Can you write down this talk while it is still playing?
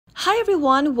Hi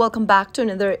everyone, welcome back to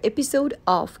another episode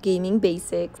of Gaming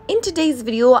Basics. In today's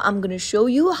video, I'm going to show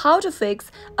you how to fix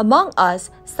Among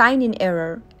Us sign-in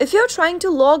error. If you're trying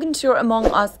to log into your Among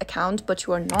Us account but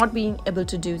you are not being able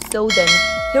to do so, then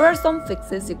here are some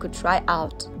fixes you could try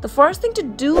out. The first thing to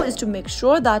do is to make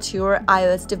sure that your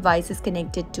iOS device is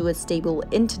connected to a stable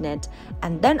internet,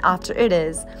 and then after it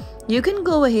is, you can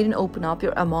go ahead and open up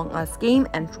your Among Us game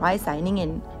and try signing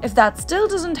in. If that still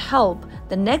doesn't help,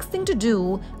 the next thing to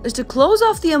do is to close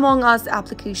off the Among Us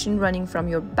application running from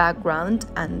your background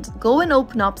and go and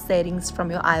open up settings from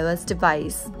your iOS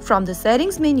device. From the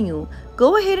settings menu,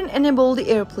 go ahead and enable the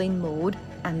airplane mode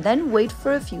and then wait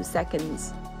for a few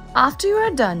seconds. After you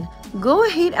are done, go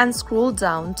ahead and scroll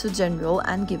down to General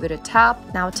and give it a tap.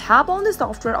 Now tap on the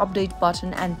software update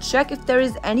button and check if there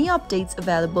is any updates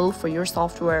available for your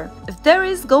software. If there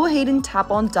is, go ahead and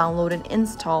tap on download and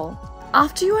install.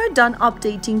 After you are done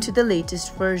updating to the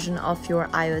latest version of your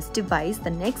iOS device, the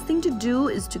next thing to do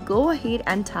is to go ahead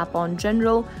and tap on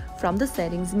General from the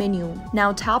settings menu.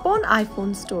 Now tap on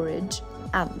iPhone storage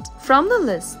and from the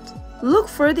list, look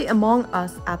for the Among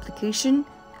Us application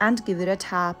and give it a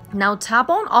tap. Now tap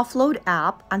on Offload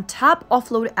App and tap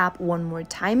Offload App one more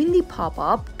time in the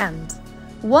pop-up, and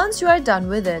once you are done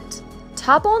with it,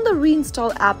 tap on the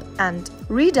Reinstall app and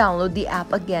re-download the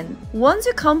app again. Once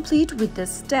you complete with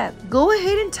this step, go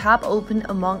ahead and tap Open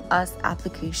Among Us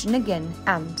application again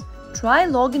and try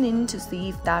logging in to see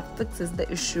if that fixes the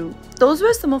issue. Those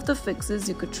were some of the fixes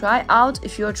you could try out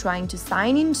if you are trying to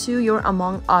sign into your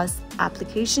Among Us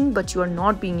application but you are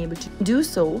not being able to do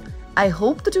so. I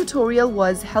hope the tutorial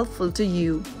was helpful to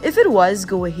you. If it was,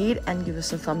 go ahead and give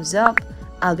us a thumbs up.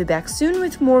 I'll be back soon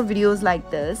with more videos like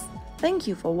this. Thank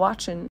you for watching.